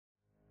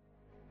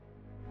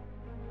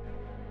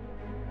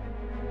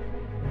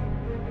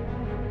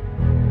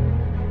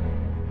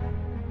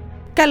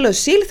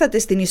Καλώς ήλθατε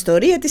στην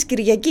ιστορία της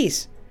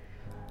Κυριακής.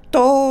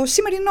 Το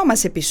σημερινό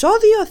μας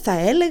επεισόδιο θα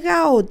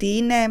έλεγα ότι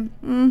είναι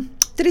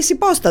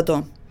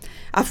τρισυπόστατο,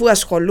 αφού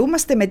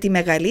ασχολούμαστε με τη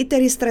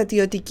μεγαλύτερη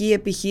στρατιωτική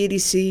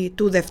επιχείρηση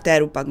του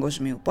Δευτέρου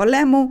Παγκοσμίου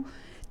Πολέμου,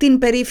 την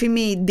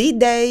περίφημη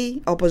D-Day,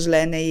 όπως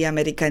λένε οι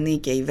Αμερικανοί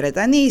και οι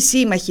Βρετανοί, οι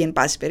σύμμαχοι εν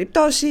πάση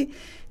περιπτώσει,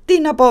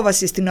 την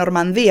απόβαση στην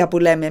Νορμανδία που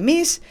λέμε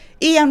εμείς,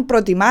 ή αν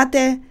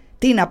προτιμάτε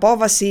την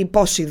απόβαση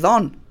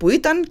Ποσειδών, που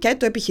ήταν και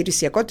το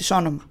επιχειρησιακό της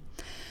όνομα.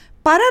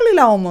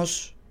 Παράλληλα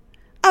όμως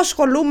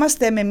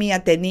ασχολούμαστε με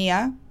μια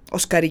ταινία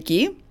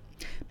οσκαρική.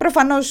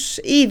 Προφανώς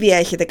ήδη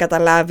έχετε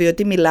καταλάβει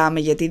ότι μιλάμε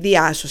για τη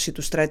διάσωση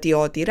του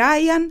στρατιώτη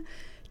Ράιαν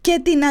και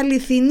την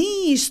αληθινή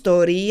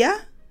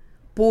ιστορία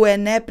που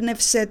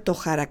ενέπνευσε το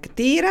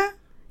χαρακτήρα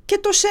και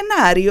το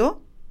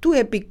σενάριο του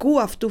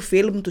επικού αυτού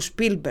φιλμ του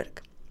Σπίλμπεργκ.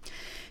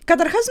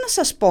 Καταρχάς να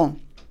σας πω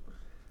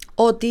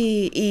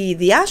ότι η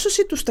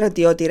διάσωση του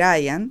στρατιώτη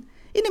Ράιαν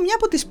είναι μια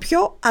από τις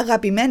πιο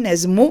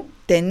αγαπημένες μου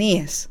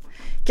ταινίες.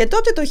 Και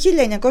τότε το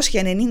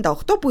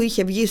 1998 που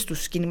είχε βγει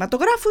στους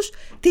κινηματογράφους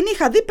την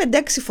είχα δει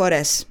 5-6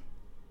 φορές.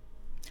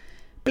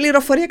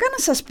 Πληροφοριακά να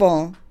σας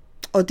πω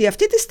ότι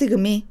αυτή τη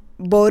στιγμή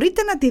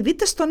μπορείτε να τη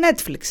δείτε στο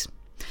Netflix.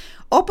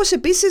 Όπως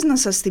επίσης να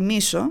σας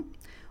θυμίσω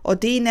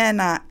ότι είναι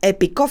ένα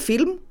επικό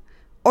φιλμ,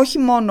 όχι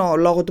μόνο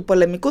λόγω του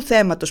πολεμικού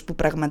θέματος που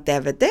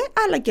πραγματεύεται,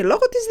 αλλά και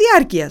λόγω της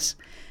διάρκειας.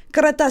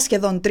 Κρατά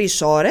σχεδόν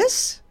 3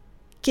 ώρες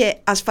και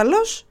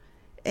ασφαλώς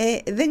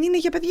δεν είναι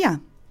για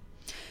παιδιά.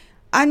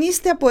 Αν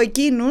είστε από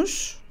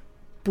εκείνους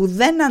που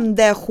δεν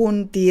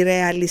αντέχουν τη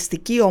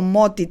ρεαλιστική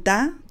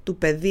ομότητα του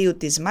πεδίου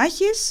της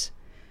μάχης,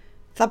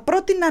 θα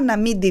πρότεινα να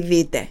μην τη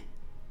δείτε.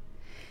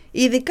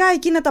 Ειδικά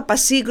εκείνα τα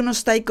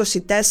πασίγνωστα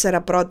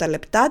 24 πρώτα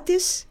λεπτά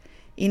της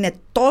είναι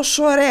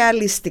τόσο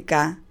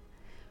ρεαλιστικά,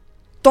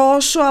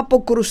 τόσο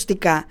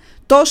αποκρουστικά,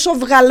 τόσο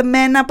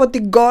βγαλμένα από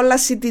την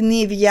κόλαση την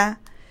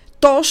ίδια,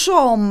 τόσο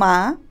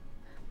ομά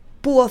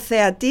που ο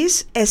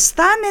θεατής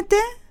αισθάνεται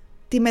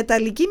τη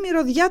μεταλλική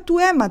μυρωδιά του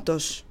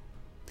αίματος,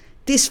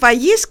 της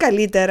σφαγής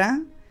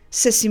καλύτερα,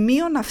 σε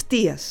σημείο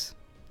ναυτίας.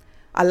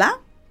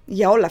 Αλλά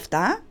για όλα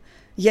αυτά,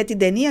 για την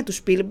ταινία του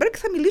Σπίλμπεργκ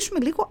θα μιλήσουμε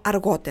λίγο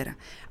αργότερα.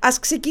 Ας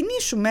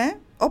ξεκινήσουμε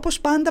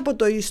όπως πάντα από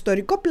το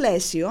ιστορικό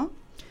πλαίσιο,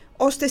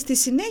 ώστε στη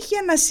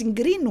συνέχεια να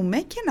συγκρίνουμε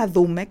και να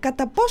δούμε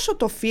κατά πόσο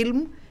το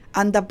φιλμ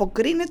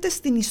ανταποκρίνεται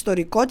στην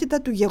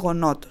ιστορικότητα του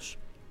γεγονότος.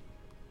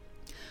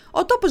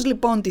 Ο τόπος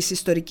λοιπόν της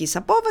ιστορικής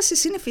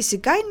απόβασης είναι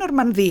φυσικά η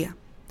Νορμανδία.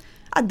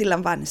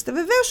 Αντιλαμβάνεστε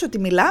βεβαίως ότι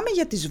μιλάμε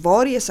για τις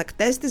βόρειες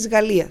ακτές της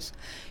Γαλλίας,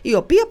 η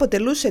οποία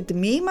αποτελούσε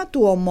τμήμα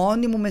του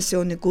ομώνυμου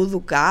μεσαιωνικού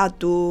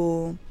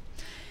δουκάτου.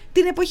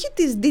 Την εποχή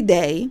της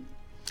D-Day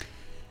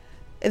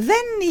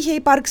δεν είχε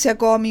υπάρξει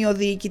ακόμη ο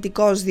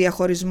διοικητικός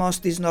διαχωρισμός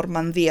της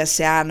Νορμανδίας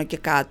σε άνω και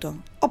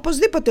κάτω.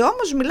 Οπωσδήποτε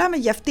όμως μιλάμε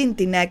για αυτήν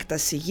την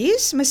έκταση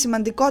γης με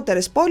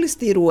σημαντικότερες πόλεις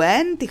τη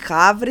Ρουέν, τη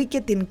Χαύρη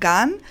και την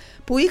Καν,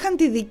 που είχαν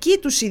τη δική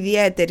τους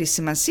ιδιαίτερη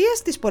σημασία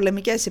στις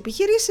πολεμικές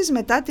επιχειρήσεις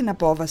μετά την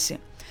απόβαση.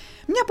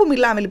 Μια που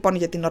μιλάμε λοιπόν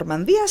για την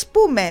Νορμανδία, ας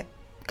πούμε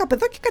κάπου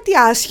εδώ και κάτι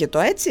άσχετο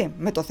έτσι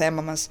με το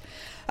θέμα μας.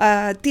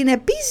 Την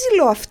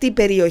επίζηλο αυτή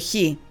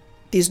περιοχή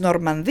της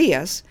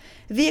Νορμανδίας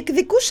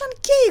διεκδικούσαν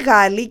και οι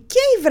Γάλλοι και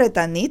οι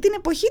Βρετανοί την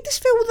εποχή της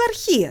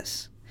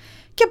φεουδαρχίας.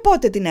 Και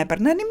πότε την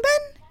έπαιρναν οι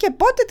μεν και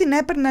πότε την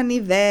έπαιρναν οι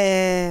δε.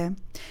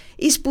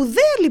 Η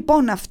σπουδαία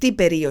λοιπόν αυτή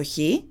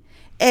περιοχή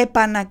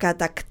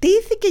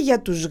επανακατακτήθηκε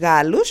για τους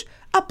Γάλλους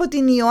από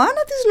την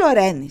Ιωάννα της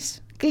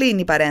Λορένης.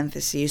 Κλείνει η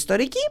παρένθεση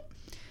ιστορική.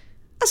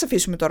 Ας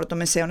αφήσουμε τώρα το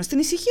μεσαίωνα στην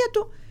ησυχία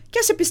του και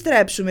ας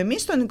επιστρέψουμε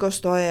εμείς στον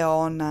 20ο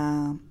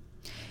αιώνα.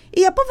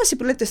 Η απόβαση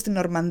που λέτε στην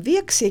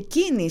Νορμανδία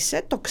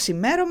ξεκίνησε το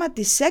ξημέρωμα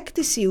της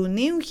 6ης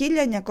Ιουνίου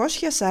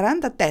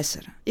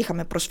 1944.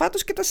 Είχαμε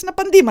προσφάτως και τα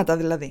συναπαντήματα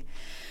δηλαδή.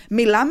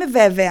 Μιλάμε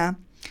βέβαια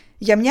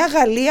για μια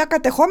Γαλλία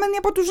κατεχόμενη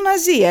από τους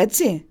Ναζί,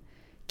 έτσι.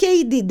 Και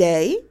η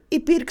D-Day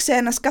υπήρξε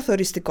ένας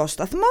καθοριστικός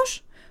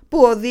σταθμός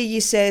που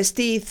οδήγησε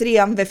στη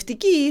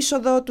θριαμβευτική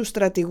είσοδο του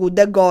στρατηγού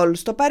Ντε Γκόλ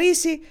στο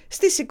Παρίσι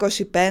στις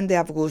 25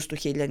 Αυγούστου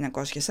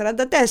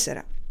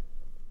 1944.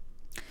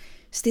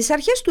 Στις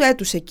αρχές του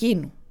έτους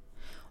εκείνου,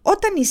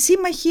 όταν οι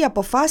σύμμαχοι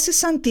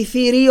αποφάσισαν τη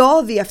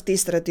θηριώδη αυτή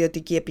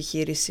στρατιωτική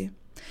επιχείρηση,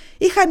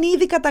 είχαν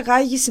ήδη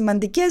καταγάγει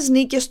σημαντικές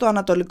νίκες στο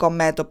Ανατολικό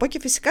μέτωπο και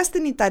φυσικά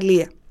στην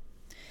Ιταλία.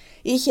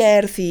 Είχε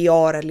έρθει η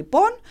ώρα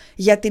λοιπόν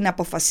για την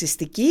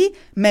αποφασιστική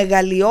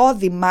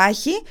μεγαλειώδη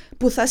μάχη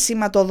που θα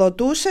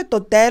σηματοδοτούσε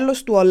το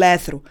τέλος του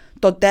ολέθρου,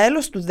 το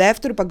τέλος του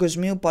Δεύτερου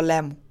Παγκοσμίου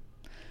Πολέμου.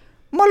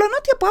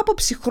 Μολονότι από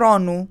άποψη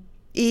χρόνου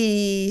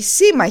οι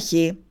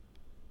σύμμαχοι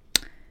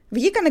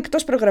βγήκαν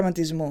εκτός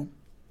προγραμματισμού.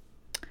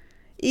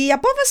 Η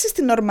απόβαση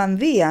στην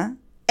Νορμανδία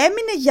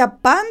έμεινε για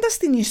πάντα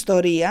στην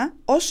ιστορία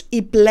ως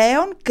η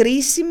πλέον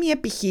κρίσιμη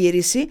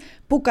επιχείρηση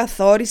που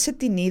καθόρισε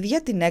την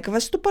ίδια την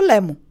έκβαση του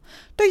πολέμου.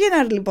 Το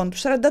Γενάρη λοιπόν του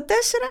 1944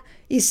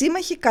 οι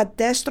σύμμαχοι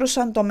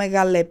κατέστρωσαν το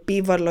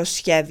μεγαλεπίβολο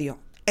σχέδιο.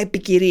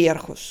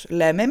 Επικυρίαρχος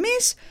λέμε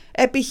εμείς,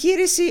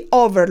 επιχείρηση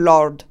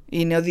Overlord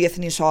είναι ο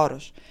διεθνής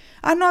όρος.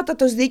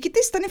 Ανώτατος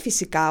διοικητής ήταν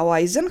φυσικά ο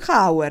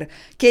Άιζενχάουερ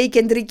και η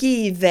κεντρική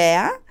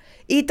ιδέα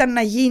ήταν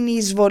να γίνει η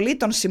εισβολή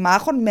των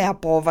συμμάχων με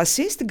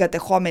απόβαση στην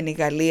κατεχόμενη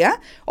Γαλλία,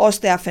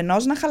 ώστε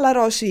αφενός να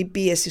χαλαρώσει η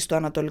πίεση στο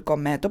ανατολικό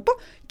μέτωπο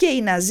και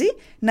οι Ναζί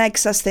να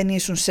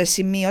εξασθενήσουν σε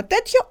σημείο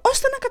τέτοιο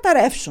ώστε να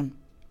καταρρεύσουν.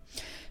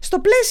 Στο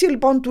πλαίσιο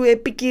λοιπόν του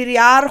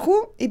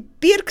επικυριάρχου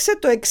υπήρξε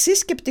το εξής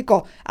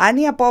σκεπτικό. Αν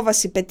η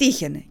απόβαση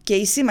πετύχαινε και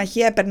οι σύμμαχοι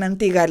έπαιρναν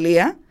τη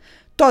Γαλλία,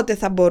 τότε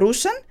θα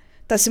μπορούσαν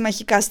τα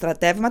συμμαχικά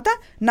στρατεύματα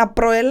να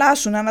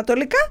προελάσουν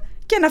ανατολικά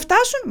και να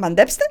φτάσουν,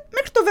 μαντέψτε,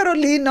 μέχρι το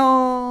Βερολίνο.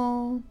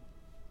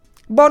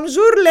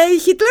 Bonjour, λέει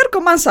Χίτλερ,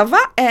 comment ça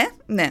va?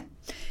 Ναι.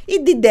 Η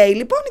D-Day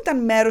λοιπόν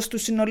ήταν μέρος του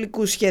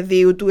συνολικού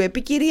σχεδίου του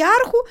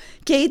επικυριάρχου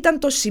και ήταν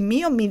το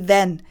σημείο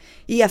 0,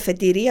 η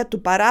αφετηρία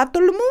του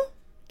παράτολμου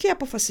και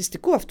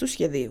αποφασιστικού αυτού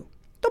σχεδίου.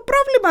 Το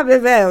πρόβλημα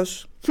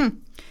βεβαίως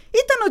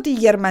ήταν ότι οι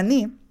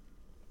Γερμανοί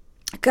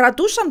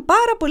κρατούσαν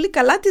πάρα πολύ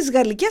καλά τις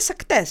γαλλικές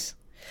ακτές.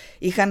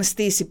 Είχαν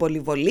στήσει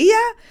πολυβολία,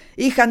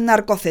 είχαν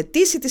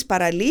ναρκοθετήσει τις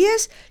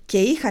παραλίες και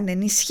είχαν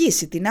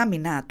ενισχύσει την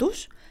άμυνά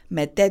τους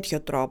με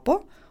τέτοιο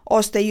τρόπο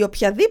ώστε η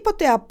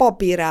οποιαδήποτε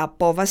απόπειρα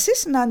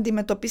απόβασης να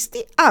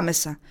αντιμετωπιστεί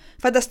άμεσα.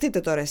 Φανταστείτε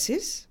τώρα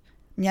εσείς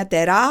μια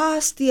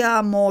τεράστια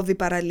αμμώδη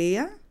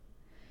παραλία,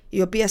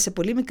 η οποία σε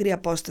πολύ μικρή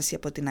απόσταση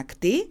από την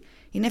ακτή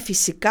είναι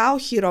φυσικά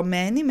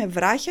οχυρωμένη με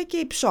βράχια και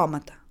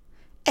υψώματα.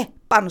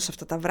 Πάνω σε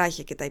αυτά τα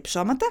βράχια και τα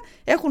υψώματα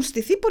έχουν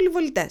στηθεί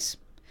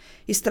πολυβολητές.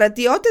 Οι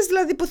στρατιώτες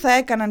δηλαδή που θα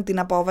έκαναν την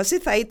απόβαση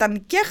θα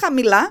ήταν και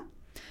χαμηλά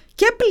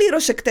και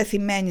πλήρως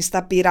εκτεθειμένοι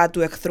στα πυρά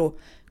του εχθρού.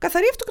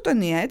 Καθαρή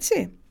αυτοκτονία,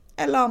 έτσι.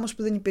 Έλα όμως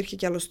που δεν υπήρχε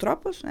κι άλλος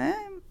τρόπος.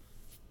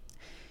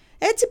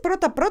 Έτσι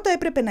πρώτα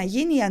έπρεπε να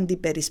γίνει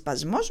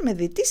αντιπερισπασμός με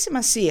διτή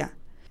σημασία.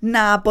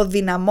 Να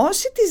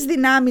αποδυναμώσει τις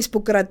δυνάμεις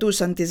που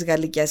κρατούσαν τις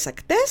γαλλικές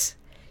ακτές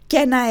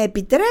και να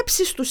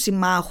επιτρέψει στους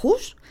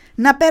συμμάχους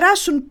να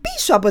περάσουν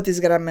πίσω από τις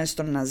γραμμές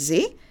των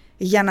Ναζί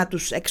για να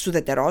τους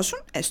εξουδετερώσουν,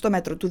 στο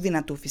μέτρο του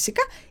δυνατού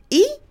φυσικά,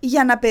 ή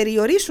για να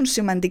περιορίσουν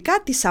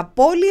σημαντικά τις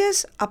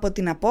απώλειες από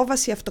την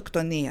απόβαση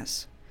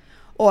αυτοκτονίας.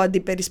 Ο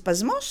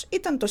αντιπερισπασμός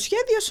ήταν το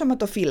σχέδιο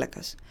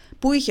σωματοφύλακας,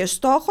 που είχε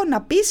στόχο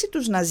να πείσει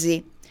τους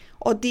Ναζί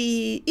ότι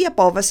η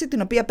απόβαση,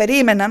 την οποία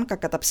περίμεναν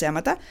κακά τα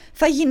ψέματα,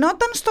 θα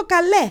γινόταν στο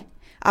Καλέ,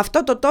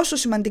 αυτό το τόσο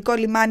σημαντικό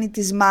λιμάνι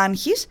της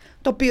Μάνχης,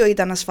 το οποίο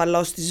ήταν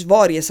ασφαλώς στις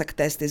βόρειες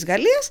ακτές της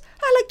Γαλλίας,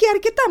 αλλά και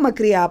αρκετά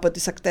μακριά από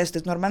τις ακτές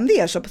της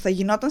Νορμανδίας, όπου θα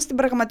γινόταν στην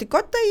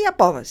πραγματικότητα η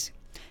απόβαση.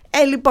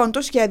 Λοιπόν,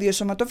 το σχέδιο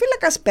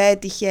σωματοφύλακας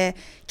πέτυχε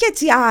και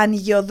έτσι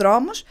άνοιγε ο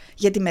δρόμος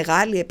για τη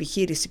μεγάλη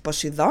επιχείρηση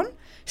Ποσειδών,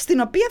 στην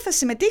οποία θα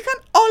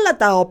συμμετείχαν όλα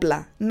τα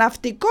όπλα,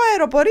 ναυτικό,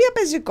 αεροπορία,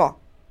 πεζικό.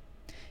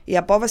 Η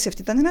απόβαση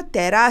αυτή ήταν ένα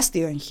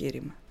τεράστιο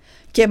εγχείρημα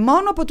και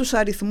μόνο από τους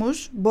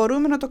αριθμούς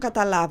μπορούμε να το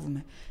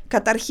καταλάβουμε.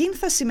 Καταρχήν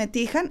θα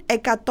συμμετείχαν 155.000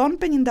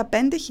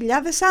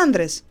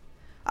 άνδρες,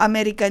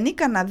 Αμερικανοί,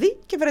 Καναδοί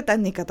και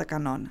Βρετανοί κατά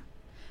κανόνα.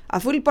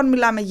 Αφού λοιπόν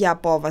μιλάμε για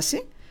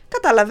απόβαση,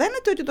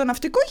 καταλαβαίνετε ότι το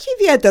ναυτικό είχε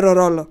ιδιαίτερο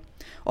ρόλο.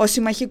 Ο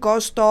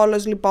συμμαχικός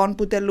στόλος λοιπόν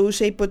που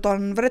τελούσε υπό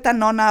τον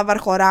Βρετανό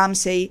ναύαρχο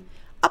Ράμσεϊ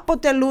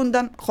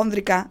αποτελούνταν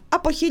χονδρικά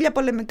από 1.000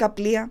 πολεμικά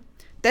πλοία,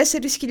 4.000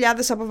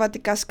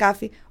 αποβατικά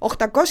σκάφη, 800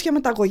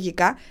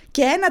 μεταγωγικά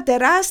και ένα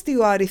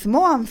τεράστιο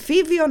αριθμό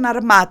αμφίβιων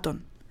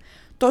αρμάτων.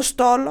 Το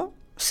στόλο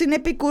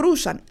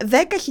συνεπικουρούσαν 10.000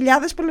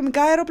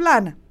 πολεμικά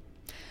αεροπλάνα.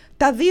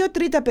 Τα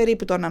 2/3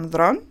 περίπου των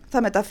ανδρών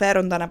θα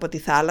μεταφέρονταν από τη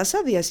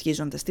θάλασσα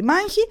διασχίζοντας τη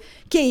Μάνχη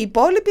και οι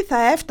υπόλοιποι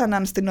θα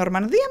έφταναν στην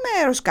Νορμανδία με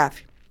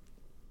αεροσκάφη.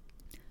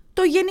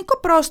 Το γενικό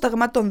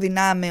πρόσταγμα των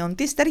δυνάμεων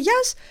της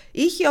στεριάς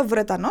είχε ο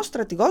Βρετανός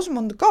στρατηγός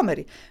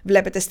Μοντγκόμερι.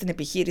 Βλέπετε στην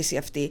επιχείρηση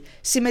αυτή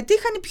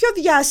συμμετείχαν οι πιο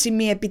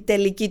διάσημοι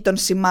επιτελικοί των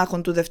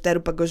συμμάχων του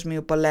Δευτέρου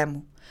Παγκοσμίου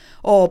Πολέμου.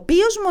 Ο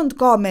οποίος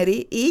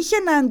Μοντγκόμερι είχε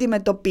να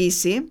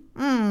αντιμετωπίσει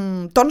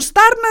τον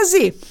Σταρ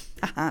Ναζί,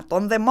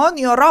 τον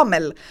δαιμόνιο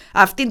Ρόμελ,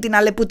 αυτήν την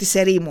αλεπού της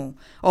ερήμου,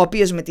 ο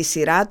οποίος με τη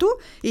σειρά του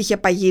είχε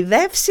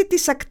παγιδεύσει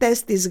τις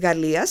ακτές της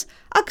Γαλλίας,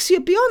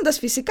 αξιοποιώντας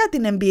φυσικά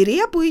την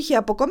εμπειρία που είχε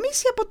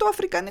αποκομίσει από το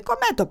αφρικανικό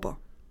μέτωπο.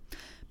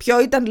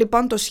 Ποιο ήταν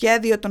λοιπόν το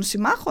σχέδιο των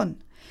συμμάχων?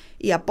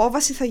 Η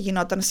απόβαση θα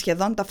γινόταν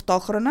σχεδόν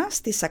ταυτόχρονα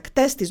στις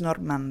ακτές της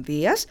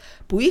Νορμανδίας,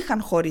 που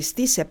είχαν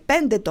χωριστεί σε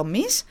 5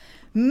 τομείς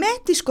με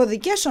τις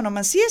κωδικές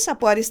ονομασίες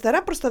από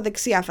αριστερά προς τα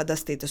δεξιά,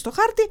 φανταστείτε στο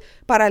χάρτη: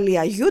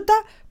 παραλία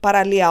Γιούτα,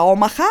 παραλία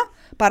Όμαχα,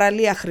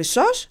 παραλία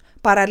Χρυσός,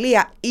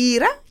 παραλία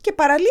Ήρα και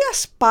παραλία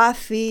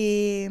Σπάθη.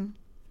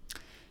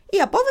 Η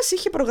απόβαση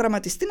είχε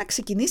προγραμματιστεί να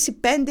ξεκινήσει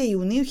 5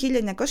 Ιουνίου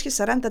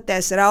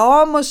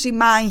 1944, όμως η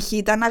μάχη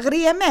ήταν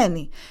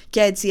αγριεμένη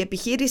και έτσι η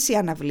επιχείρηση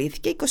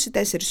αναβλήθηκε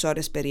 24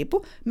 ώρες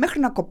περίπου μέχρι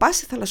να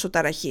κοπάσει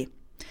θαλασσοταραχή.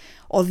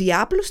 Ο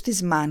διάπλος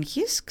της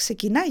Μάνχης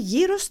ξεκινά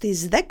γύρω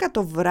στις 10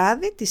 το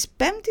βράδυ της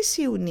 5ης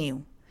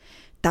Ιουνίου.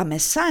 Τα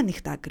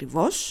μεσάνυχτα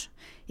ακριβώς,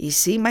 οι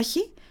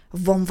σύμμαχοι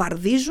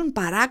βομβαρδίζουν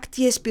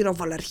παράκτιες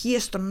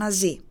πυροβολαρχίες των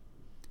Ναζί.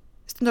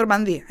 Στην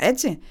Νορμανδία,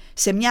 έτσι,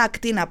 σε μια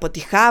ακτίνα από τη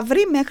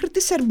Χαύρη μέχρι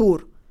τη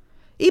Σερμπούρ.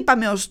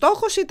 Είπαμε ο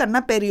στόχος ήταν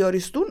να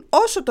περιοριστούν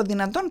όσο το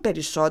δυνατόν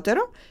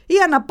περισσότερο οι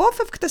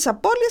αναπόφευκτες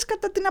απώλειες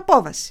κατά την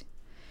απόβαση.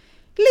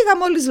 Λίγα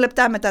μόλις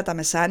λεπτά μετά τα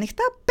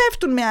μεσάνυχτα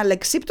πέφτουν με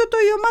αλεξίπτωτο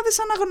οι ομάδες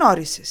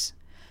αναγνώρισης.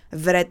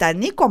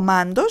 Βρετανοί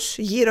κομμάντος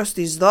γύρω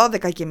στις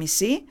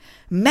 12:30,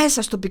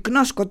 μέσα στο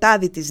πυκνό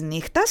σκοτάδι της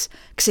νύχτας,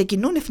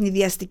 ξεκινούν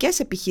ευνηδιαστικές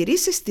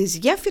επιχειρήσεις στις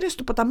γέφυρες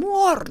του ποταμού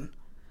Όρν.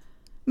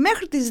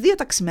 Μέχρι τις 2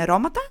 τα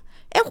ξημερώματα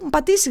έχουν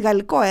πατήσει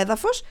γαλλικό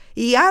έδαφος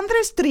οι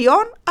άνδρες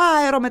 3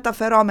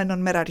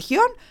 αερομεταφερόμενων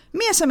μεραρχιών,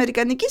 1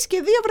 αμερικανικής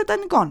και 2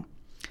 βρετανικών.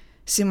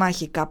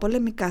 Συμμαχικά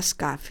πολεμικά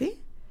σκάφη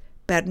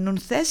παίρνουν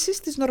θέσεις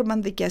στις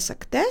νορμανδικές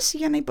ακτές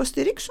για να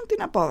υποστηρίξουν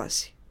την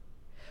απόβαση.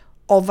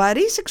 Ο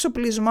βαρύς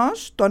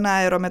εξοπλισμός των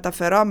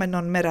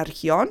αερομεταφερόμενων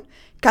μεραρχιών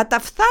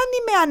καταφθάνει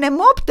με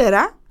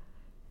ανεμόπτερα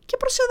και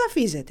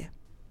προσεδαφίζεται.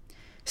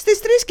 Στις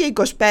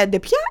 3:25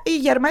 πια οι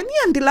Γερμανοί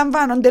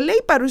αντιλαμβάνονται,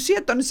 λέει,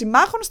 παρουσία των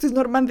συμμάχων στις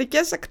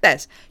νορμανδικές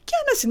ακτές και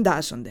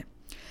ανασυντάσσονται.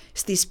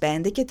 Στις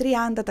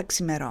 5:30 τα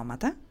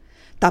ξημερώματα,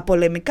 τα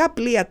πολεμικά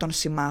πλοία των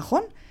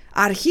συμμάχων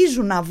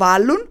αρχίζουν να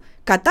βάλουν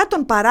κατά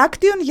των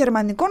παράκτιων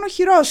γερμανικών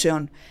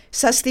οχυρώσεων.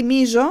 Σας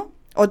θυμίζω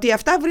ότι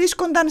αυτά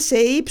βρίσκονταν σε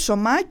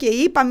ύψωμα και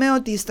είπαμε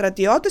ότι οι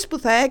στρατιώτες που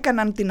θα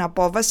έκαναν την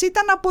απόβαση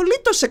ήταν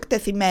απολύτως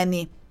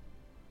εκτεθειμένοι.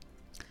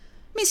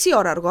 Μισή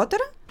ώρα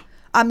αργότερα,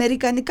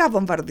 αμερικανικά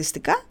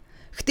βομβαρδιστικά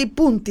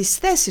χτυπούν τις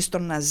θέσεις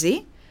των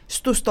Ναζί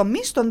στους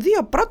τομείς των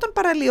 2 πρώτων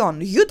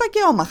παραλιών, Γιούτα και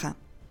Όμαχα.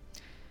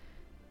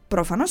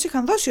 Προφανώς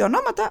είχαν δώσει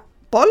ονόματα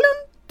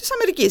πόλεων της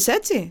Αμερικής,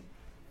 έτσι.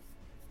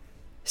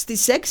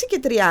 Στις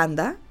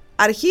 6:30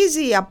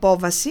 αρχίζει η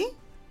απόβαση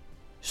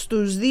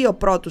στους 2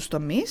 πρώτους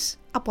τομείς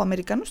από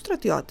Αμερικανούς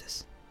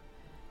στρατιώτες.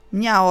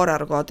 1 ώρα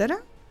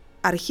αργότερα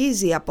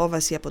αρχίζει η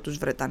απόβαση από τους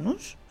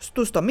Βρετανούς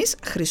στους τομείς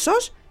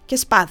Χρυσός και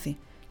Σπάθη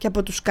και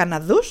από τους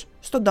Καναδούς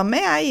στον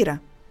τομέα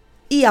Ήρα.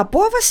 Η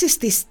απόβαση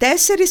στις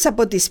 4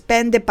 από τις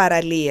 5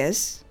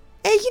 παραλίες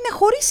έγινε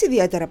χωρίς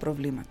ιδιαίτερα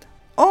προβλήματα.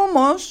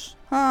 Όμως,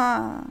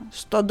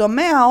 στον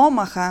τομέα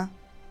Όμαχα,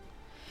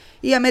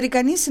 οι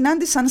Αμερικανοί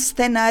συνάντησαν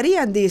στεναρή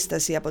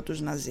αντίσταση από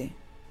τους Ναζί.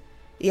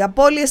 Οι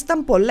απώλειες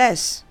ήταν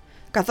πολλές,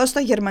 καθώς τα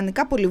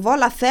γερμανικά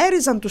πολυβόλα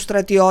θέριζαν τους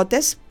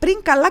στρατιώτες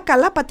πριν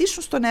καλά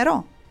πατήσουν στο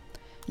νερό.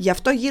 Γι'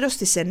 αυτό γύρω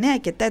στις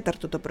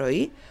 9:04 το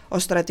πρωί, ο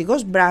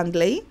στρατηγός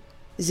Μπράντλεϊ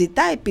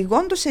ζητά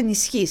επειγόντως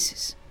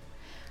ενισχύσεις.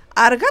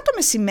 Αργά το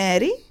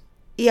μεσημέρι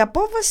η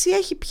απόβαση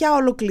έχει πια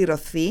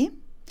ολοκληρωθεί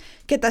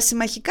και τα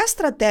συμμαχικά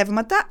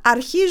στρατεύματα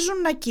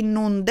αρχίζουν να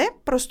κινούνται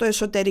προς το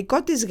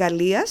εσωτερικό της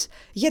Γαλλίας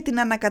για την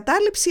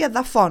ανακατάληψη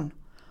εδαφών.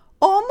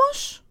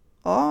 Όμως,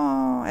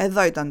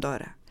 εδώ ήταν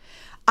τώρα,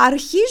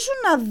 αρχίζουν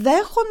να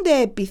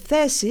δέχονται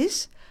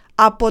επιθέσεις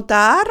από τα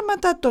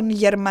άρματα των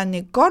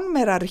γερμανικών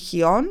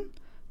μεραρχιών,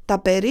 τα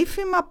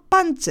περίφημα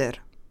Πάντσερ.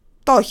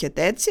 Το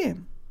έχετε,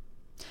 έτσι?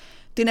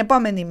 Την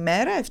επόμενη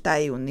μέρα, 7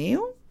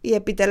 Ιουνίου, οι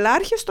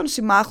επιτελάρχες των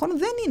συμμάχων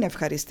δεν είναι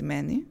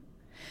ευχαριστημένοι.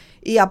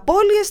 Οι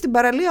απώλειες στην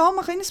παραλία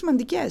Όμαχα είναι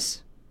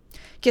σημαντικές.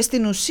 Και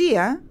στην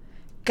ουσία,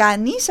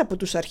 κανείς από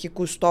τους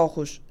αρχικούς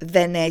στόχους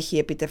δεν έχει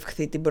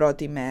επιτευχθεί την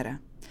πρώτη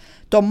ημέρα.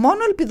 Το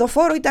μόνο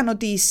ελπιδοφόρο ήταν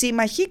ότι οι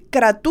σύμμαχοι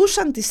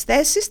κρατούσαν τις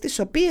θέσεις τις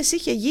οποίες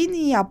είχε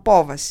γίνει η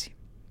απόβαση.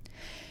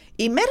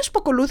 Οι μέρες που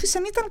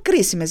ακολούθησαν ήταν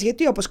κρίσιμες,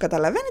 γιατί όπως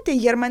καταλαβαίνετε οι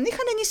Γερμανοί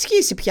είχαν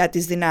ενισχύσει πια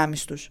τις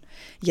δυνάμεις τους.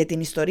 Για την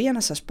ιστορία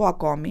να σας πω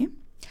ακόμη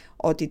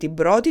ότι την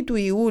 1η του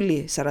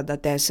Ιούλη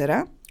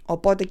 1944,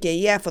 οπότε και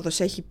η έφοδος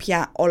έχει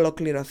πια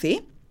ολοκληρωθεί,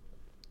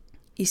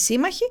 οι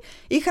σύμμαχοι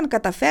είχαν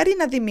καταφέρει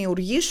να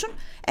δημιουργήσουν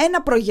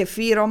ένα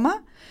προγεφύρωμα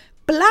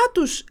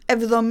πλάτους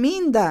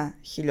 70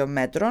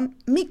 χιλιόμετρων,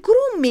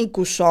 μικρού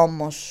μήκους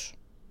όμως.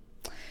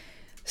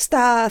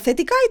 Στα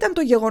θετικά ήταν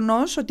το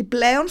γεγονός ότι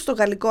πλέον στο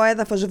γαλλικό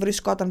έδαφος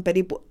βρισκόταν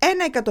περίπου 1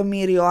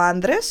 εκατομμύριο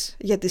άνδρες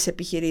για τις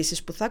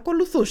επιχειρήσεις που θα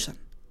ακολουθούσαν.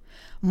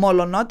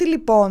 Μολονότι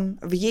λοιπόν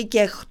βγήκε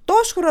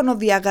εκτός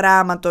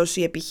χρονοδιαγράμματος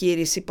η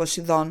επιχείρηση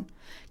Ποσειδών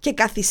και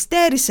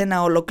καθυστέρησε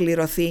να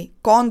ολοκληρωθεί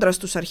κόντρα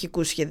στους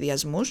αρχικούς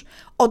σχεδιασμούς,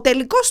 ο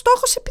τελικός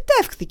στόχος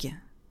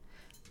επιτεύχθηκε.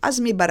 Ας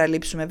μην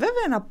παραλείψουμε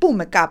βέβαια να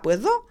πούμε κάπου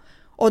εδώ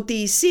ότι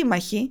οι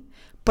σύμμαχοι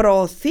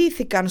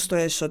προωθήθηκαν στο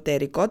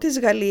εσωτερικό της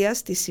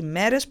Γαλλίας τις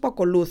ημέρες που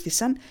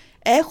ακολούθησαν,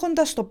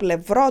 έχοντας στο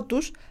πλευρό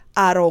τους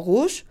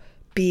αρρωγούς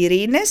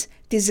πυρήνες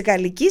της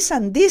γαλλικής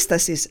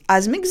αντίστασης.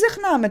 Ας μην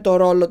ξεχνάμε το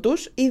ρόλο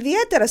τους,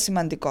 ιδιαίτερα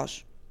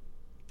σημαντικός.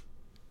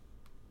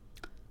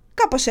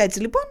 Κάπως έτσι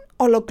λοιπόν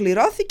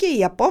ολοκληρώθηκε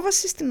η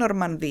απόβαση στην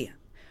Νορμανδία.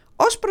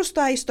 Ως προς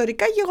τα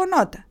ιστορικά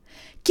γεγονότα.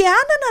 Και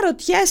αν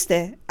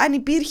αναρωτιέστε αν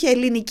υπήρχε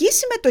ελληνική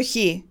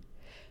συμμετοχή,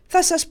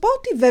 θα σας πω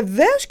ότι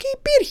βεβαίως και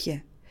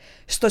υπήρχε.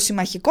 Στο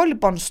συμμαχικό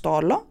λοιπόν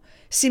στόλο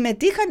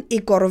συμμετείχαν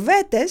οι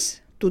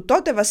κορβέτες του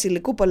τότε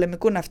βασιλικού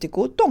πολεμικού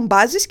ναυτικού, τον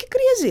Μπάζης και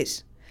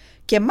Κρυαζής.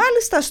 Και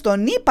μάλιστα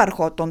στον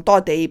ύπαρχο, τον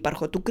τότε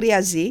ύπαρχο του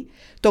Κρυαζή,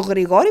 το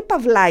Γρηγόρη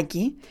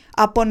Παυλάκη,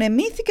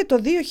 απονεμήθηκε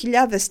το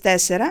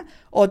 2004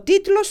 ο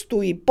τίτλος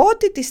του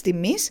υπότη της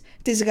τιμής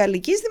της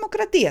Γαλλικής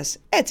Δημοκρατίας.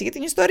 Έτσι για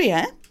την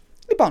ιστορία,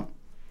 Λοιπόν,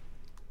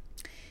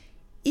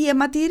 η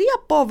αιματηρή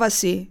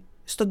απόβαση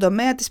στον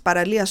τομέα της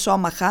παραλίας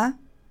Όμαχα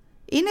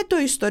είναι το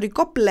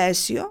ιστορικό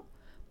πλαίσιο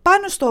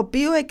πάνω στο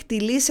οποίο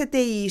εκτιλήσεται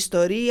η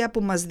ιστορία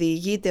που μας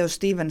διηγείται ο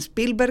Στίβεν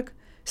Σπίλμπεργκ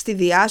στη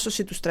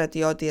διάσωση του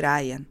στρατιώτη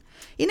Ράιαν.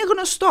 Είναι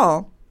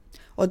γνωστό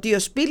ότι ο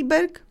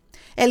Σπίλμπεργκ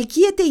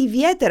ελκύεται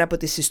ιδιαίτερα από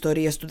τις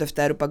ιστορίες του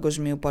Δευτέρου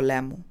Παγκοσμίου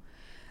Πολέμου.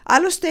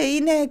 Άλλωστε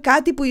είναι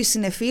κάτι που οι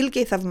συνεφίλ και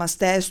οι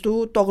θαυμαστές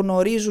του το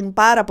γνωρίζουν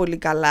πάρα πολύ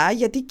καλά,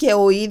 γιατί και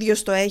ο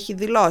ίδιος το έχει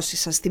δηλώσει.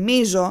 Σας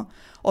θυμίζω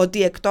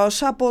ότι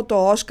εκτός από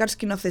το Όσκαρ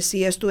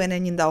σκηνοθεσίας του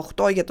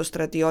 1998 για το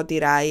στρατιώτη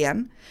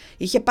Ράιαν,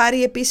 είχε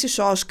πάρει επίσης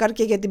Όσκαρ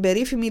και για την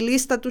περίφημη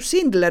λίστα του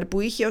Σίντλερ που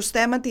είχε ως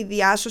θέμα τη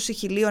διάσωση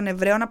 1.000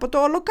 Εβραίων από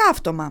το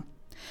Ολοκαύτωμα.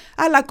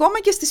 Αλλά ακόμα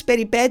και στις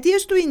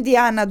περιπέτειες του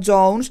Ιντιάνα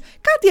Τζόουνς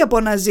κάτι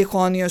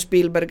αποναζιχώνει ο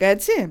Σπίλμπεργκ,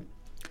 έτσι.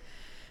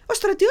 Ο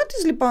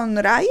στρατιώτης λοιπόν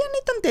Ράιαν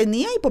ήταν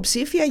ταινία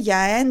υποψήφια για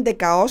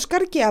 11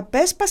 Όσκαρ και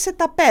απέσπασε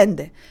τα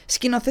 5.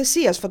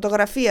 Σκηνοθεσίας,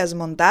 φωτογραφίας,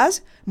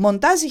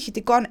 μοντάζ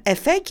ηχητικών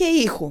εφέ και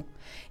ήχου.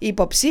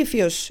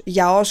 Υποψήφιος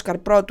για Όσκαρ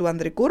πρώτου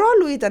ανδρικού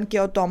ρόλου ήταν και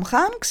ο Τόμ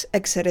Χάνκς,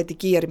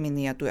 εξαιρετική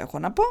ερμηνεία του έχω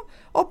να πω,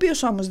 ο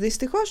οποίος όμως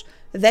δυστυχώς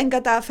δεν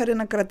κατάφερε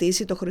να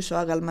κρατήσει το χρυσό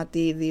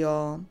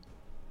αγαλματίδιο.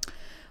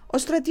 Ο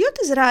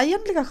στρατιώτης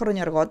Ράιαν λίγα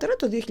χρόνια αργότερα,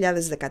 το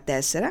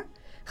 2014,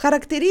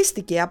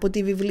 χαρακτηρίστηκε από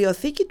τη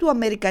βιβλιοθήκη του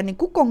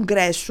Αμερικανικού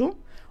Κογκρέσου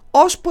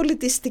ως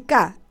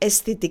πολιτιστικά,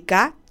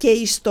 αισθητικά και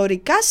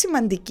ιστορικά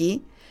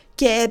σημαντική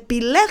και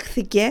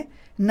επιλέχθηκε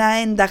να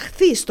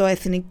ενταχθεί στο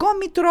Εθνικό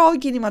Μητρό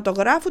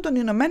Κινηματογράφου των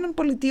Ηνωμένων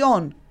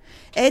Πολιτειών.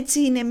 Έτσι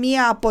είναι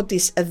μία από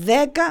τις 10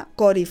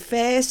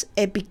 κορυφαίες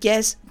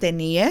επικές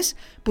ταινίες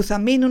που θα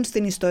μείνουν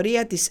στην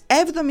ιστορία της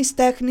 7ης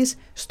τέχνης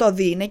στο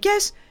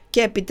διηνεκές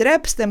και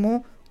επιτρέψτε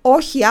μου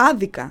όχι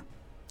άδικα.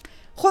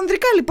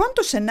 Χονδρικά λοιπόν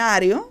το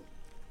σενάριο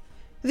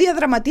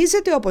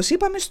διαδραματίζεται όπως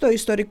είπαμε στο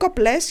ιστορικό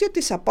πλαίσιο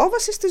της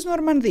απόβασης της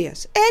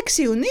Νορμανδίας, 6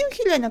 Ιουνίου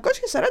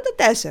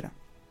 1944.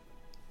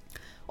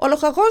 Ο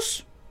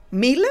λοχαγός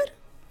Μίλερ,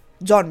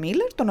 Τζον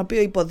Μίλερ, τον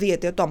οποίο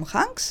υποδίεται ο Τόμ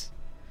Χάνκς,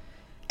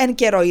 εν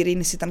καιρό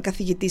ειρήνης ήταν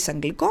καθηγητής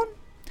Αγγλικών,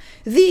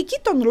 διοικεί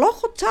τον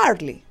λόχο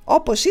Τσάρλι,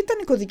 όπως ήταν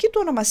η κωδική του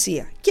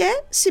ονομασία,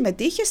 και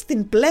συμμετείχε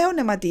στην πλέον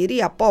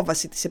αιματηρή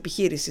απόβαση της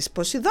επιχείρησης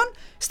Ποσειδών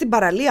στην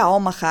παραλία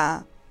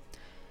Όμαχα.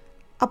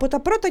 Από τα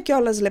πρώτα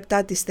κιόλας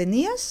λεπτά της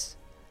ταινίας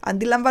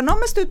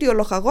αντιλαμβανόμαστε ότι ο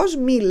λοχαγός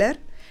Μίλερ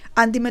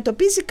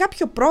αντιμετωπίζει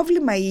κάποιο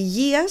πρόβλημα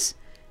υγείας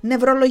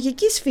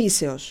νευρολογικής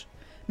φύσεως,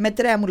 με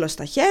τρέμουλο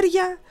στα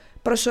χέρια,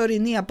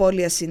 προσωρινή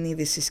απώλεια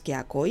συνείδησης και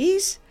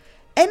ακοής,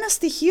 ένα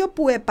στοιχείο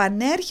που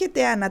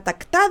επανέρχεται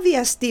ανατακτά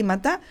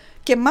διαστήματα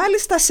και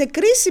μάλιστα σε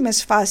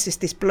κρίσιμες φάσεις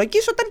της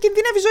πλοκής, όταν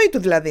κινδυνεύει η ζωή του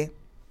δηλαδή.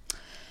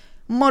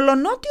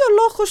 Μολονότι ο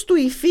λόγος του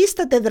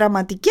υφίσταται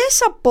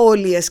δραματικές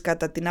απώλειες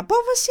κατά την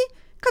απόβαση,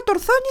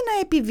 κατορθώνει να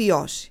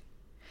επιβιώσει.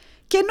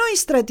 Και ενώ οι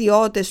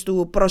στρατιώτες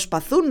του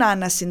προσπαθούν να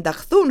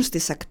ανασυνταχθούν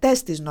στις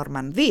ακτές της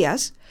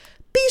Νορμανδίας,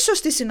 πίσω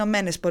στις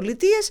Ηνωμένες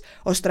Πολιτείες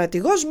ο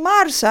στρατηγός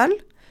Μάρσαλ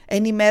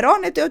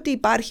ενημερώνεται ότι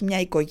υπάρχει μια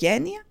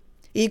οικογένεια,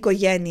 η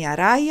οικογένεια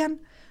Ράιαν,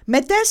 με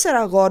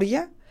 4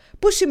 αγόρια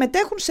που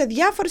συμμετέχουν σε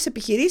διάφορες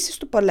επιχειρήσεις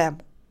του πολέμου.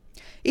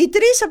 Οι 3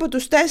 από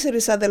τους 4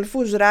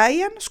 αδελφούς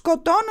Ράιαν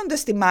σκοτώνονται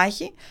στη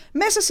μάχη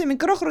μέσα σε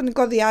μικρό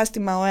χρονικό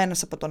διάστημα ο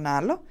ένας από τον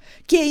άλλο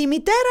και η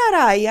μητέρα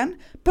Ράιαν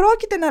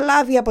πρόκειται να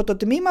λάβει από το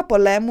τμήμα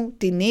πολέμου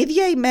την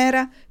ίδια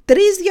ημέρα 3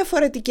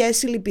 διαφορετικές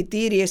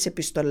συλληπιτήριες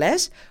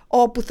επιστολές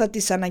όπου θα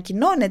της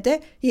ανακοινώνεται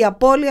η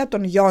απώλεια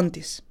των γιών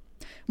της.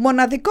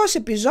 Μοναδικός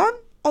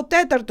επιζών ο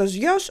 4ος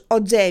γιος,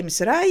 ο Τζέιμς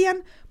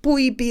Ράιαν, που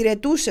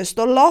υπηρετούσε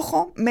στο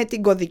λόχο με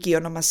την κωδική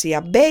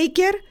ονομασία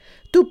Baker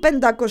του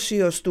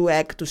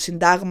 506ου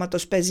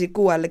Συντάγματος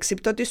Πεζικού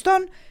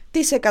Αλεξιπτωτιστών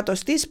της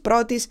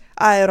 101ης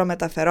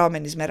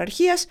αερομεταφερόμενης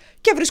μεραρχίας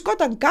και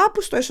βρισκόταν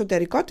κάπου στο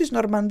εσωτερικό της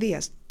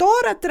Νορμανδίας.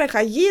 Τώρα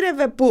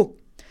τρεχαγύρευε πού?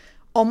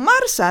 Ο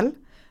Μάρσαλ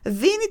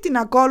δίνει την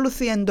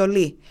ακόλουθη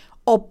εντολή.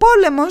 Ο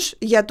πόλεμος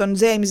για τον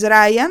Τζέιμς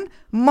Ράιαν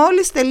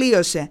μόλις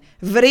τελείωσε.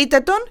 Βρείτε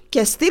τον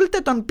και στείλτε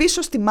τον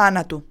πίσω στη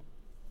μάνα του.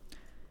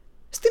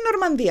 Στην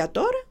Νορμανδία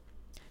τώρα,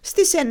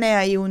 στις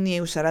 9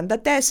 Ιουνίου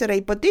 44,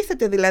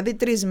 υποτίθεται δηλαδή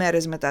 3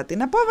 μέρες μετά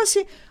την απόβαση,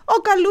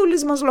 ο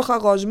καλούλης μας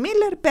λοχαγός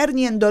Μίλερ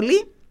παίρνει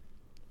εντολή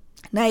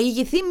να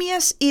ηγηθεί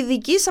μιας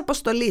ειδικής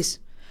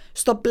αποστολής,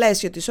 στο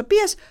πλαίσιο της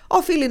οποίας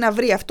οφείλει να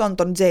βρει αυτόν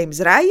τον Τζέιμς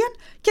Ράιαν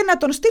και να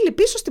τον στείλει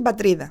πίσω στην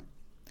πατρίδα.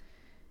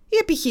 Η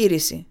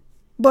επιχείρηση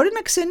μπορεί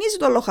να ξενίζει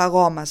το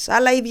λοχαγό μας,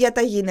 αλλά η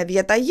διαταγή είναι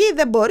διαταγή,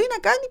 δεν μπορεί να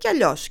κάνει κι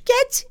αλλιώς. Και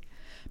έτσι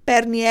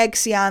παίρνει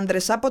 6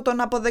 άνδρες από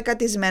τον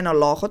αποδεκατισμένο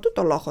λόχο του,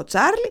 το λόχο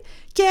Τσάρλι,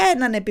 και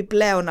έναν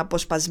επιπλέον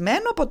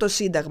αποσπασμένο από το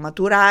σύνταγμα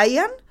του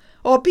Ράιαν,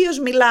 ο οποίος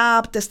μιλά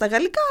άπτεστα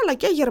γαλλικά αλλά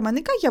και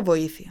γερμανικά για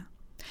βοήθεια.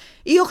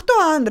 Οι 8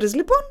 άνδρες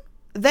λοιπόν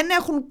δεν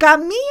έχουν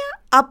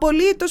καμία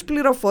απολύτως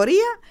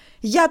πληροφορία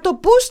για το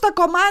πού στα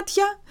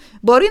κομμάτια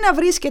μπορεί να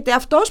βρίσκεται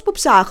αυτός που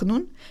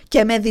ψάχνουν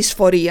και με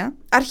δυσφορία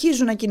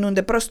αρχίζουν να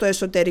κινούνται προς το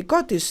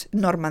εσωτερικό της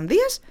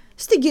Νορμανδίας,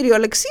 στην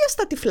κυριολεξία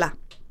στα τυφλά.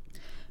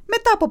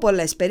 Μετά από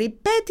πολλές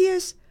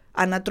περιπέτειες,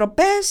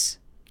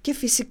 ανατροπές και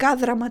φυσικά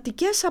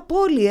δραματικές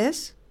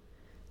απώλειες,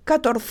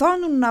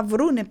 κατορθώνουν να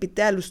βρουν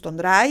επιτέλους τον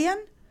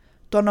Ράιαν,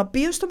 τον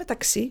οποίο στο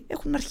μεταξύ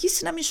έχουν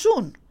αρχίσει να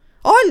μισούν.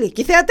 Όλοι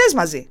και οι θεατές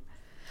μαζί.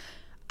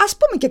 Ας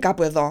πούμε και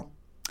κάπου εδώ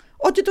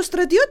ότι το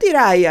στρατιώτη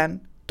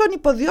Ράιαν τον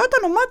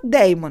υποδιόταν ο Ματ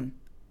Ντέιμον.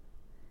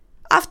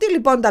 Αυτοί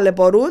λοιπόν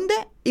ταλαιπωρούνται,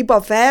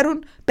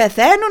 υποφέρουν,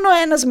 πεθαίνουν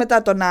ο ένας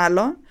μετά τον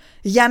άλλο,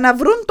 για να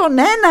βρουν τον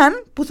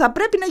έναν που θα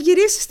πρέπει να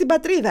γυρίσει στην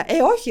πατρίδα.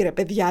 Όχι ρε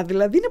παιδιά,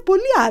 δηλαδή είναι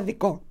πολύ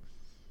άδικο.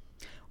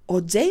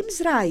 Ο Τζέιμς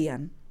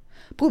Ράιαν,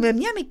 που με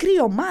μια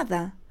μικρή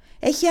ομάδα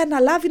έχει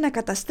αναλάβει να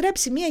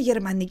καταστρέψει μια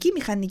γερμανική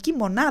μηχανική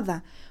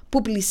μονάδα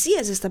που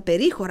πλησίαζε στα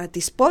περίχωρα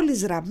της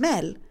πόλης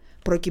Ραμέλ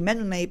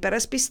προκειμένου να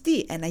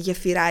υπερασπιστεί ένα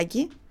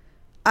γεφυράκι,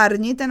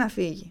 αρνείται να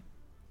φύγει.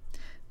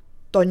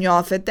 Το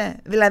νιώθετε?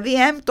 Δηλαδή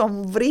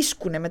τον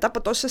βρίσκουνε μετά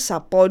από τόσες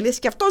απώλειες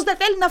και αυτός δεν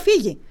θέλει να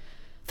φύγει.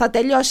 Θα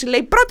τελειώσει,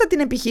 λέει, πρώτα την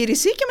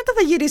επιχείρηση και μετά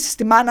θα γυρίσει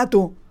στη μάνα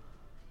του.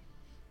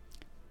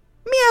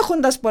 Μη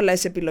έχοντας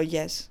πολλές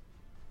επιλογές,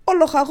 ο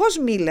λοχαγός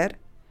Μίλλερ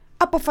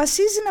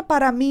αποφασίζει να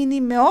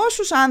παραμείνει με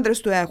όσους άντρες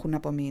του έχουν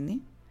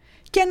απομείνει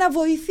και να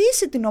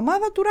βοηθήσει την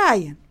ομάδα του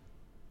Ράιαν.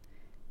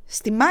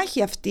 Στη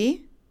μάχη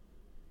αυτή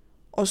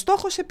ο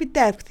στόχος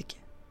επιτεύχθηκε.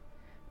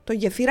 Το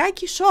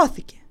γεφυράκι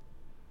σώθηκε,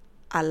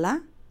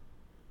 αλλά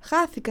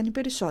χάθηκαν οι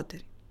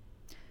περισσότεροι,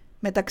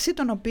 μεταξύ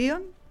των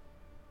οποίων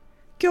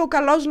και ο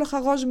καλός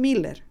λοχαγός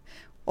Μίλλερ,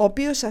 ο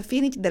οποίος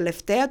αφήνει την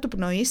τελευταία του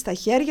πνοή στα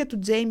χέρια του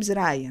Τζέιμς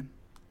Ράιαν.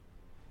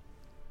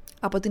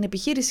 Από την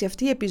επιχείρηση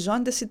αυτή οι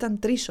επιζώντες ήταν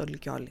 3 όλοι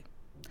κι όλοι.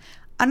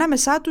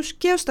 Ανάμεσά τους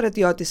και ο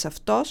στρατιώτης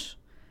αυτός,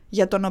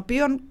 για τον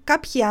οποίον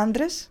κάποιοι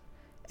άνδρες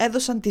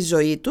έδωσαν τη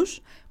ζωή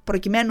τους,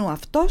 προκειμένου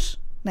αυτός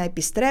να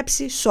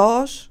επιστρέψει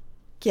σώος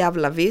και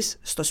αυλαβής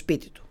στο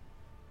σπίτι του.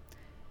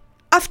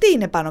 Αυτή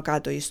είναι πάνω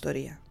κάτω η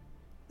ιστορία.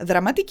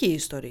 Δραματική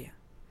ιστορία.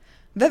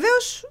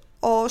 Βεβαίως,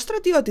 ο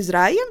στρατιώτης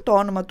Ράιαν, το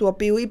όνομα του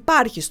οποίου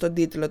υπάρχει στον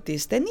τίτλο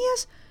της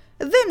ταινίας,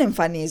 δεν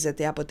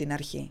εμφανίζεται από την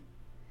αρχή.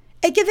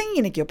 Και δεν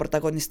είναι και ο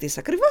πρωταγωνιστής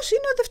ακριβώς,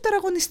 είναι ο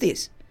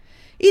δευτεραγωνιστής.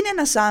 Είναι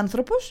ένας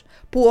άνθρωπος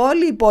που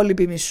όλοι οι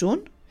υπόλοιποι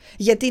μισούν,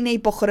 γιατί είναι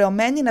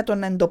υποχρεωμένοι να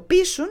τον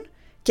εντοπίσουν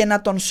και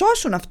να τον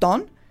σώσουν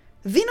αυτόν,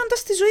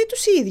 δίνοντας τη ζωή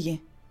τους οι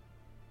ίδιοι.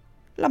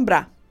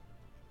 Λαμπρά.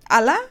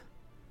 Αλλά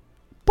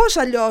πώς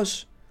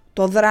αλλιώς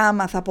το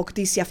δράμα θα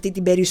αποκτήσει αυτή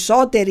την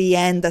περισσότερη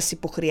ένταση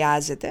που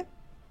χρειάζεται?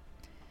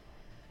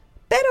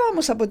 Πέρα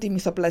όμως από τη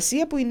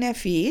μυθοπλασία που είναι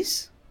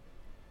ευφυής,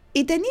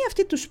 η ταινία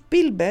αυτή του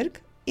Σπίλμπεργκ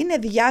είναι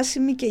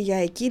διάσημη και για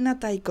εκείνα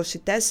τα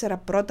 24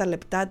 πρώτα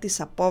λεπτά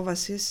της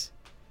απόβασης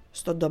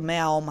στον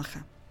τομέα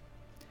όμαχα.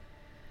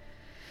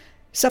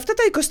 Σε αυτά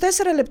τα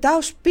 24 λεπτά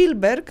ο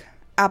Σπίλμπεργκ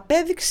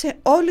απέδειξε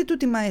όλη του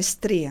τη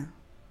μαεστρία,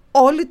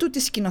 όλη του τη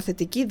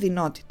σκηνοθετική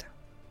δυνότητα.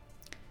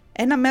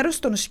 Ένα μέρος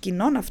των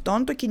σκηνών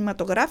αυτών το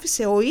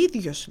κινηματογράφησε ο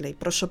ίδιος, λέει,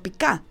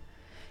 προσωπικά,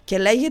 και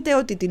λέγεται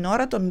ότι την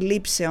ώρα των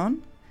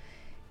λήψεων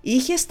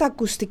είχε στα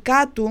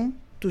ακουστικά του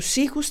τους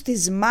ήχους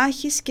της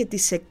μάχης και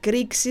της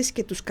εκρήξης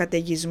και τους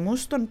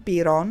καταιγισμούς των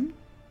πυρών,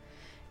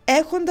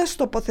 έχοντας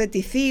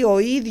τοποθετηθεί ο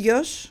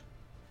ίδιος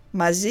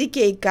μαζί και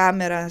η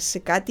κάμερα σε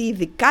κάτι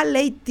ειδικά,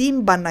 λέει,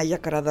 τύμπανα για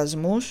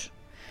κραδασμούς,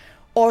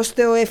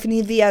 ώστε ο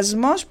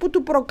ευνηδιασμός που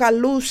του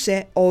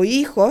προκαλούσε ο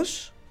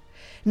ήχος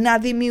να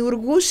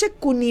δημιουργούσε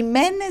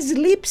κουνημένες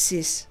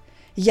λήψεις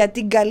για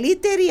την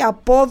καλύτερη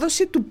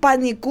απόδοση του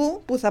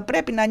πανικού που θα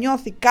πρέπει να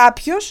νιώθει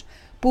κάποιος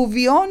που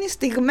βιώνει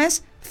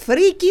στιγμές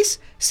φρίκης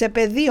σε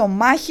πεδίο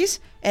μάχης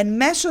εν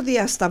μέσω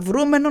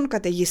διασταυρούμενων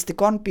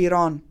καταιγιστικών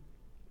πυρών.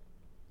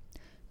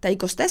 Τα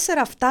 24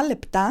 αυτά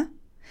λεπτά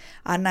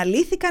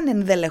αναλύθηκαν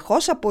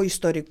ενδελεχώς από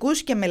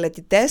ιστορικούς και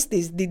μελετητές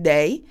της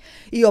D-Day,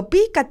 οι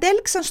οποίοι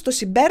κατέληξαν στο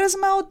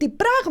συμπέρασμα ότι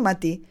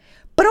πράγματι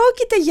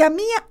πρόκειται για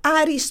μία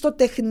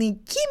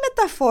αριστοτεχνική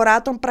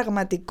μεταφορά των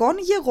πραγματικών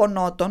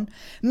γεγονότων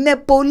με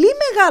πολύ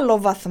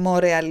μεγάλο βαθμό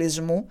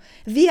ρεαλισμού,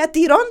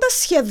 διατηρώντας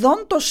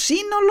σχεδόν το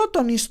σύνολο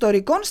των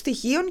ιστορικών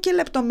στοιχείων και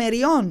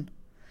λεπτομεριών.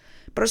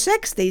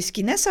 Προσέξτε, οι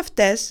σκηνές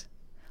αυτές,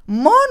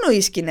 μόνο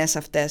οι σκηνές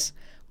αυτές,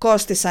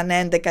 κόστισαν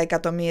 $11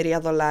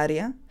 εκατομμύρια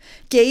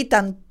και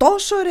ήταν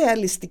τόσο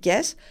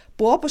ρεαλιστικές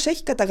που, όπως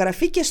έχει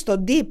καταγραφεί και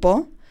στον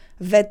τύπο,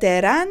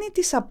 βετεράνοι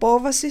της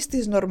απόβασης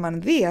της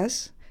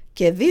Νορμανδίας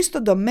και δει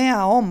στον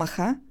τομέα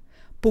όμαχα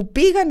που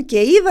πήγαν και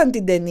είδαν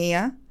την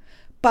ταινία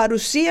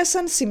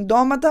παρουσίασαν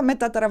συμπτώματα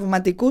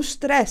μετατραυματικού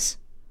στρες.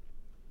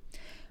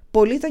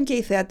 Πολλοί ήταν και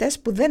οι θεατές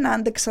που δεν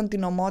άντεξαν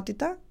την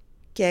ομότητα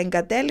και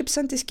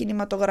εγκατέλειψαν τις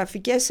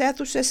κινηματογραφικές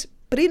αίθουσες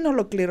πριν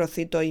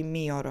ολοκληρωθεί το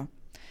ημίωρο.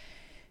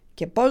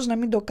 Και πώς να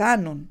μην το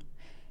κάνουν?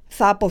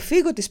 Θα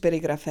αποφύγω τις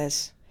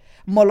περιγραφές.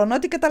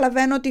 Μολονότι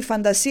καταλαβαίνω ότι η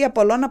φαντασία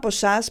πολλών από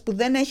εσάς που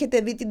δεν έχετε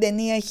δει την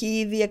ταινία έχει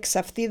ήδη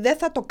εξαφθεί, δεν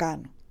θα το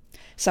κάνω.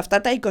 Σε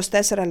αυτά τα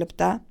 24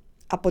 λεπτά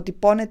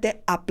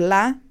αποτυπώνεται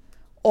απλά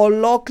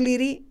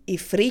ολόκληρη η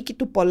φρίκη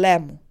του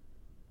πολέμου.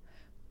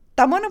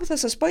 Τα μόνα που θα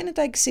σας πω είναι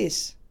τα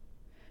εξής.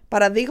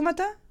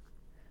 Παραδείγματα,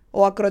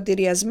 ο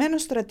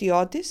ακροτηριασμένος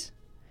στρατιώτης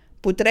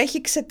που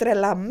τρέχει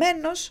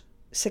ξετρελαμένος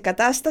σε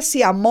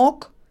κατάσταση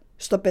αμόκ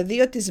στο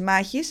πεδίο της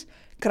μάχης,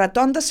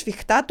 κρατώντας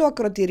σφιχτά το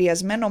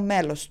ακροτηριασμένο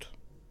μέλος του.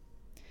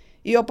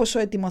 Ή όπως ο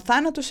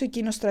ετοιμοθάνατος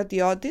εκείνος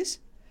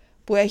στρατιώτης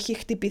που έχει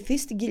χτυπηθεί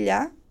στην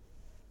κοιλιά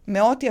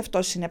με ό,τι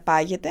αυτό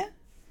συνεπάγεται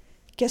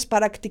και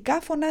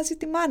σπαρακτικά φωνάζει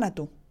τη μάνα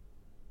του.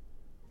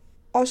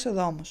 Ως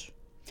εδώ όμως.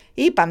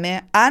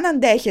 Είπαμε, αν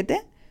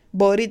αντέχετε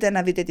μπορείτε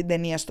να δείτε την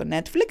ταινία στο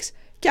Netflix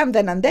και αν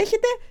δεν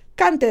αντέχετε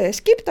κάντε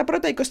skip τα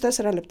πρώτα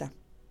 24 λεπτά.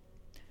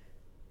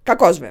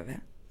 Κακώς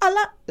βέβαια.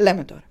 αλλά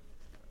λέμε τώρα.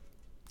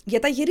 Για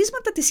τα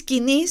γυρίσματα της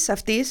σκηνής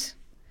αυτής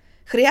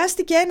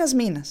χρειάστηκε 1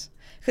 μήνας.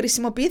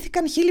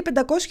 Χρησιμοποιήθηκαν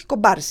 1.500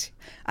 κομπάρσι,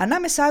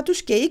 ανάμεσά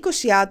τους και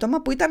 20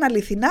 άτομα που ήταν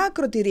αληθινά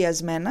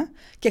ακροτηριασμένα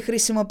και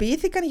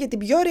χρησιμοποιήθηκαν για την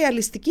πιο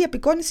ρεαλιστική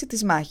απεικόνιση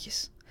της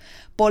μάχης.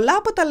 Πολλά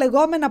από τα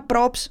λεγόμενα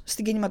props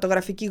στην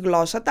κινηματογραφική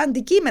γλώσσα, τα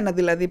αντικείμενα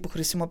δηλαδή που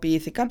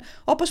χρησιμοποιήθηκαν,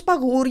 όπως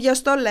παγούρια,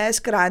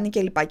 στολές, κράνη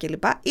κλπ.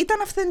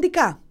 Ήταν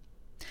αυθεντικά.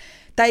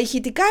 Τα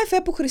ηχητικά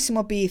εφέ που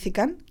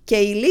χρησιμοποιήθηκαν και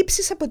οι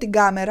λήψεις από την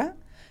κάμερα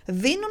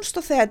δίνουν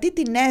στο θεατή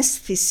την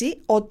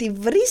αίσθηση ότι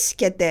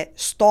βρίσκεται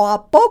στο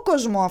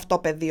απόκοσμο αυτό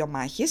πεδίο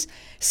μάχης,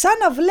 σαν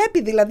να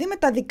βλέπει δηλαδή με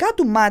τα δικά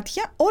του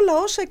μάτια όλα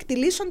όσα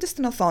εκτιλήσονται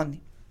στην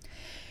οθόνη.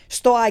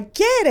 Στο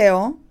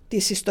ακέραιο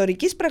της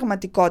ιστορικής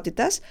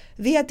πραγματικότητας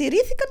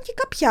διατηρήθηκαν και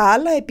κάποια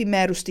άλλα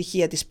επιμέρους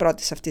στοιχεία της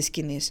πρώτης αυτής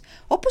σκηνής,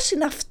 όπως η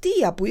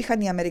ναυτία που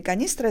είχαν οι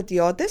Αμερικανοί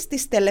στρατιώτες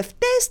τις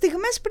τελευταίες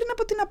στιγμές πριν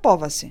από την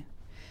απόβαση.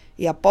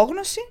 Η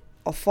απόγνωση,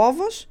 ο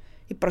φόβος,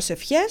 οι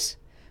προσευχές,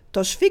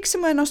 το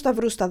σφίξιμο ενός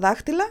σταυρού στα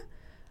δάχτυλα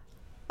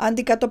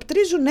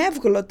αντικατοπτρίζουν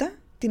εύγλωτα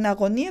την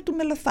αγωνία του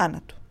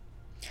μελοθάνατου.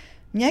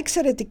 Μια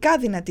εξαιρετικά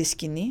δυνατή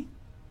σκηνή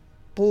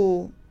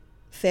που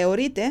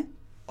θεωρείται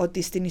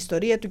ότι στην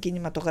ιστορία του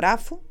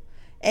κινηματογράφου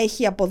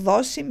έχει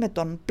αποδώσει με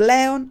τον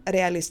πλέον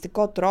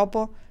ρεαλιστικό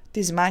τρόπο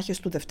τις μάχες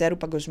του Δευτέρου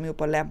Παγκοσμίου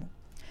Πολέμου.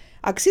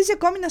 Αξίζει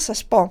ακόμη να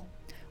σας πω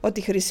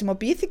ότι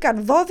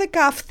χρησιμοποιήθηκαν 12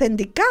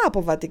 αυθεντικά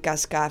αποβατικά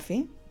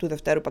σκάφη του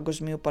Δευτέρου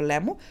Παγκοσμίου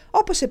Πολέμου,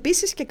 όπως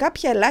επίσης και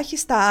κάποια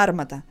ελάχιστα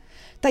άρματα.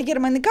 Τα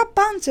γερμανικά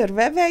Panzer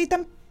βέβαια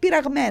ήταν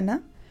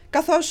πειραγμένα,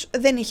 καθώς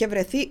δεν είχε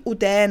βρεθεί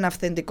ούτε ένα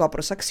αυθεντικό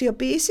προς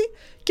αξιοποίηση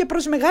και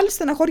προς μεγάλη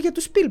στεναχώρια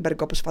του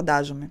Σπίλμπεργκ, όπως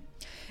φαντάζομαι.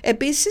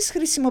 Επίσης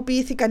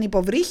χρησιμοποιήθηκαν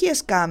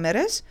υποβρύχιες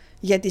κάμερες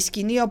για τη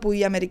σκηνή όπου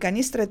οι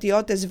Αμερικανοί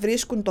στρατιώτες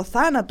βρίσκουν το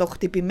θάνατο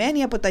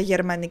χτυπημένοι από τα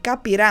γερμανικά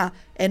πυρά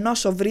ενώ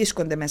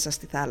βρίσκονται μέσα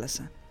στη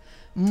θάλασσα.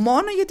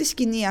 Μόνο για τη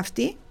σκηνή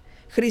αυτή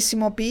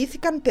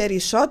χρησιμοποιήθηκαν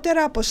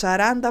περισσότερα από 40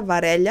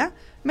 βαρέλια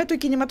με το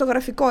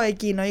κινηματογραφικό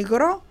εκείνο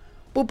υγρό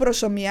που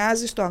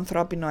προσομοιάζει στο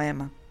ανθρώπινο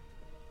αίμα.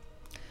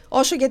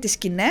 Όσο για τις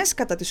σκηνές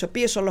κατά τις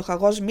οποίες ο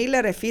λοχαγός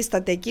Μίλερ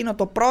εφίσταται εκείνο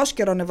το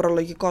πρόσκαιρο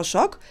νευρολογικό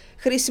σοκ,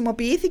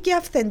 χρησιμοποιήθηκε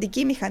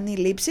αυθεντική μηχανή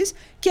λήψης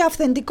και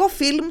αυθεντικό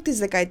φιλμ της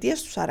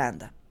δεκαετίας του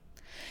 40.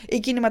 Οι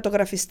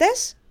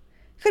κινηματογραφιστές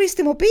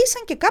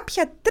χρησιμοποίησαν και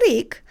κάποια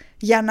τρίκ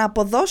για να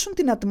αποδώσουν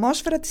την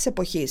ατμόσφαιρα της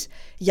εποχής.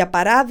 Για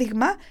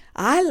παράδειγμα,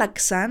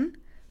 άλλαξαν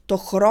το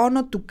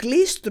χρόνο του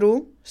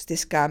κλίστρου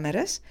στις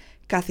κάμερες,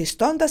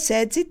 καθιστώντας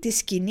έτσι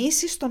τις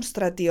κινήσεις των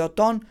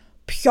στρατιωτών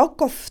πιο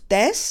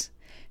κοφτές,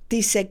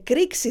 τις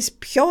εκρήξεις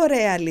πιο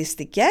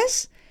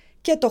ρεαλιστικές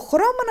και το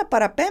χρώμα να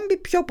παραπέμπει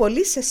πιο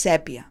πολύ σε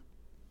σέπια.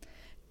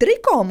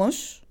 Τρίκο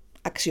όμως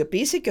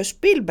αξιοποίησε και ο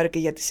Σπίλμπεργκ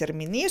για τις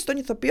ερμηνείες των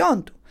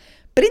ηθοποιών του.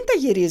 Πριν τα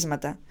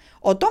γυρίσματα,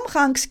 ο Τόμ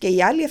Χάνκς και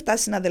οι άλλοι 7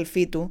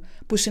 συναδελφοί του,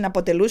 που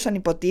συναποτελούσαν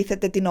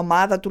υποτίθεται την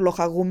ομάδα του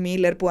λοχαγού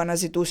Μίλερ που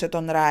αναζητούσε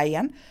τον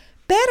Ράιαν,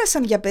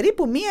 πέρασαν για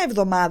περίπου 1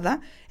 εβδομάδα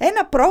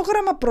ένα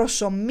πρόγραμμα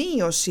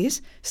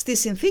προσομοίωσης στις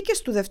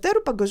συνθήκες του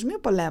Δευτέρου Παγκοσμίου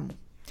Πολέμου.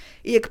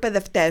 Οι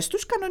εκπαιδευτές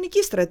τους,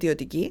 κανονικοί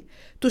στρατιωτικοί,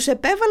 τους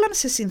επέβαλαν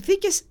σε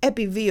συνθήκες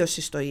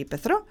επιβίωσης στο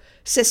ύπαιθρο,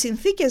 σε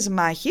συνθήκες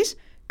μάχης,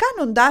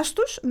 κάνοντάς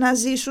τους να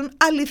ζήσουν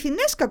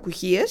αληθινές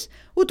κακουχίες,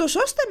 ούτως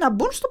ώστε να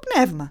μπουν στο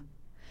πνεύμα.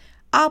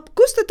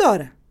 Ακούστε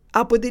τώρα,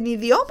 από την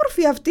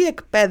ιδιόμορφη αυτή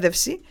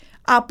εκπαίδευση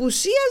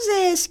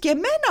απουσίαζε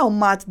εσκεμμένα ο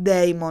Ματ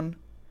Ντέιμον,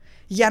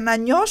 για να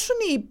νιώσουν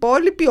οι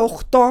υπόλοιποι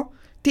 8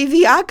 τη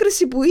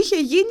διάκριση που είχε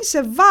γίνει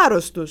σε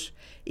βάρος τους.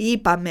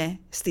 Είπαμε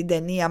στην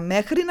ταινία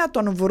μέχρι να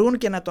τον βρουν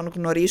και να τον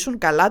γνωρίσουν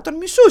καλά τον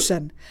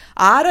μισούσαν.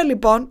 Άρα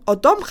λοιπόν ο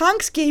Τόμ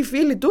Χάνκς και οι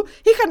φίλοι του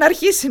είχαν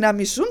αρχίσει να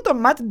μισούν τον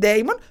Ματ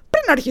Ντέιμον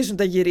πριν αρχίσουν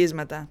τα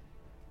γυρίσματα.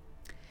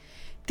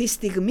 Τη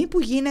στιγμή που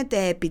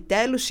γίνεται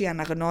επιτέλους η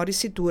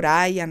αναγνώριση του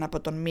Ράιαν από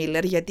τον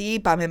Μίλερ, γιατί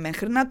είπαμε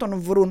μέχρι να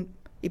τον βρουν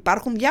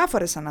υπάρχουν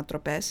διάφορες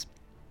ανατροπές,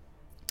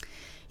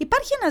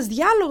 υπάρχει ένας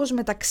διάλογος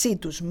μεταξύ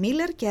τους,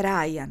 Μίλερ και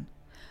Ράιαν,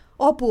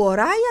 όπου ο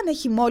Ράιαν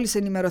έχει μόλις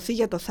ενημερωθεί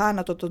για το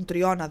θάνατο των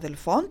 3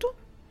 αδελφών του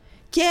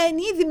και εν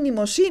είδη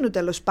μνημοσύνου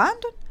τέλος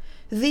πάντων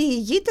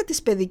διηγείται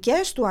τις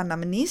παιδικές του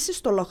αναμνήσεις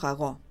στο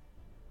λοχαγό.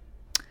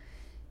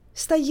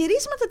 Στα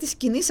γυρίσματα της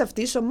σκηνής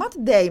αυτής ο Ματ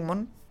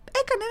Ντέιμον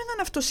έκανε έναν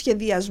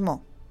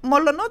αυτοσχεδιασμό,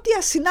 μολονότι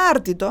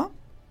ασυνάρτητο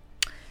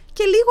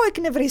και λίγο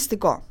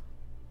εκνευριστικό,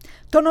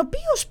 τον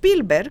οποίο ο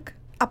Σπίλμπεργκ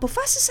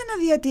αποφάσισε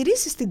να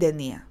διατηρήσει στην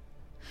ταινία.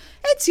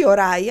 Έτσι ο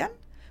Ράιαν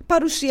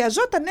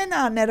παρουσιαζόταν ένα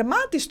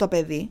ανερμάτιστο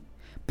παιδί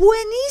που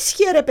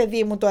ενίσχυε ρε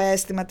παιδί μου το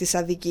αίσθημα της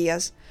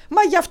αδικίας,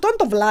 μα γι' αυτόν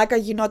το βλάκα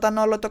γινόταν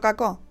όλο το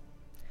κακό.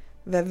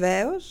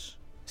 Βεβαίως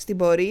στην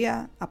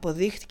πορεία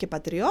αποδείχτηκε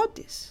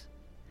πατριώτης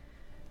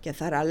και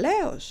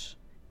θαραλέος,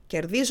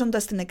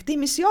 κερδίζοντας την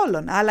εκτίμηση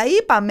όλων, αλλά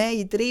είπαμε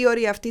η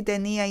τρίωρη αυτή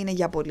ταινία είναι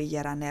για πολύ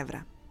γερά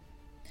νεύρα.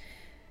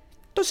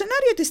 Το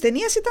σενάριο της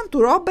ταινίας ήταν του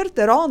Ρόμπερτ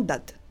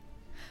Ρόνταντ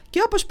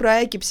και όπως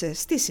προέκυψε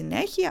στη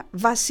συνέχεια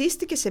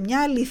βασίστηκε σε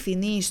μια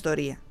αληθινή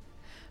ιστορία.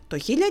 Το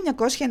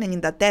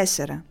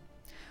 1994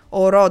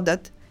 ο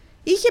Ρόνταντ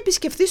είχε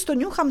επισκεφθεί στο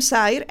Νιου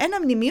Χαμσάιρ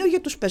ένα μνημείο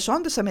για τους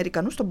πεσόντες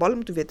Αμερικανούς στον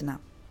πόλεμο του Βιετνάμ.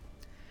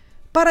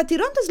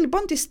 Παρατηρώντας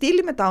λοιπόν τη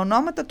στήλη με τα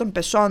ονόματα των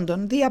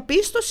πεσόντων,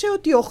 διαπίστωσε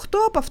ότι 8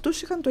 από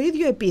αυτούς είχαν το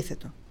ίδιο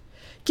επίθετο.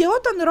 Και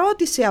όταν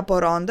ρώτησε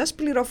απορώντας,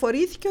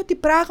 πληροφορήθηκε ότι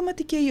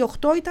πράγματι και οι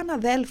 8 ήταν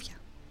αδέλφια.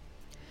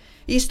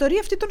 Η ιστορία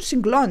αυτή τον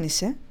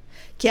συγκλώνησε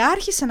και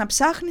άρχισε να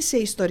ψάχνει σε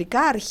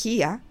ιστορικά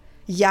αρχεία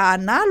για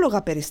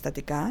ανάλογα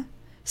περιστατικά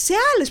σε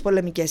άλλες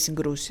πολεμικές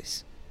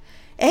συγκρούσεις.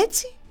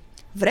 Έτσι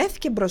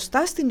βρέθηκε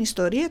μπροστά στην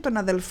ιστορία των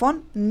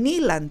αδελφών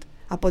Νίλαντ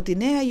από τη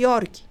Νέα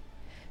Υόρκη.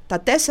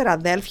 Τα 4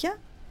 αδέλφια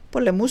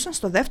πολεμούσαν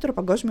στο Δεύτερο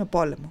Παγκόσμιο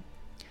Πόλεμο.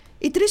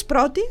 Οι 3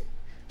 πρώτοι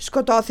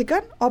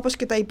σκοτώθηκαν, όπως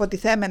και τα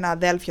υποτιθέμενα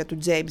αδέλφια του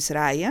Τζέιμς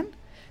Ράιαν,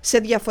 σε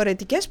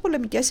διαφορετικές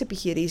πολεμικές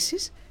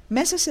επιχειρήσεις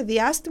μέσα σε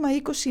διάστημα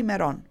 20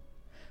 ημερών.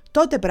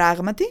 Τότε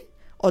πράγματι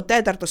ο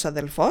 4ος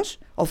αδελφός,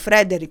 ο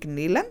Φρέντερικ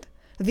Νίλαντ,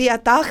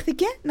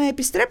 διατάχθηκε να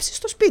επιστρέψει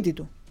στο σπίτι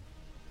του.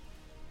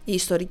 Η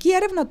ιστορική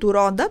έρευνα του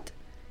Ρόντατ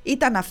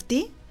ήταν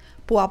αυτή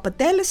που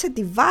αποτέλεσε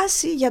τη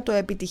βάση για το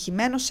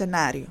επιτυχημένο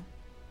σενάριο.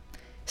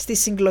 Στις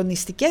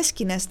συγκλονιστικές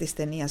σκηνές της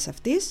ταινίας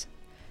αυτής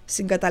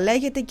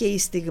συγκαταλέγεται και η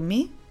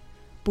στιγμή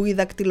που η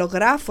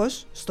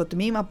δακτυλογράφος στο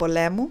τμήμα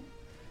πολέμου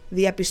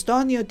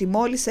διαπιστώνει ότι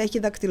μόλις έχει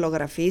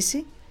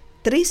δακτυλογραφήσει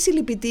 3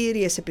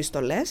 συλληπιτήριες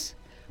επιστολές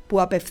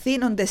που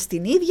απευθύνονται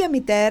στην ίδια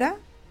μητέρα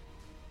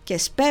και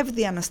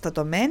σπέβδει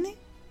αναστατωμένη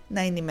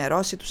να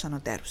ενημερώσει τους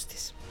ανωτέρους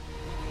της.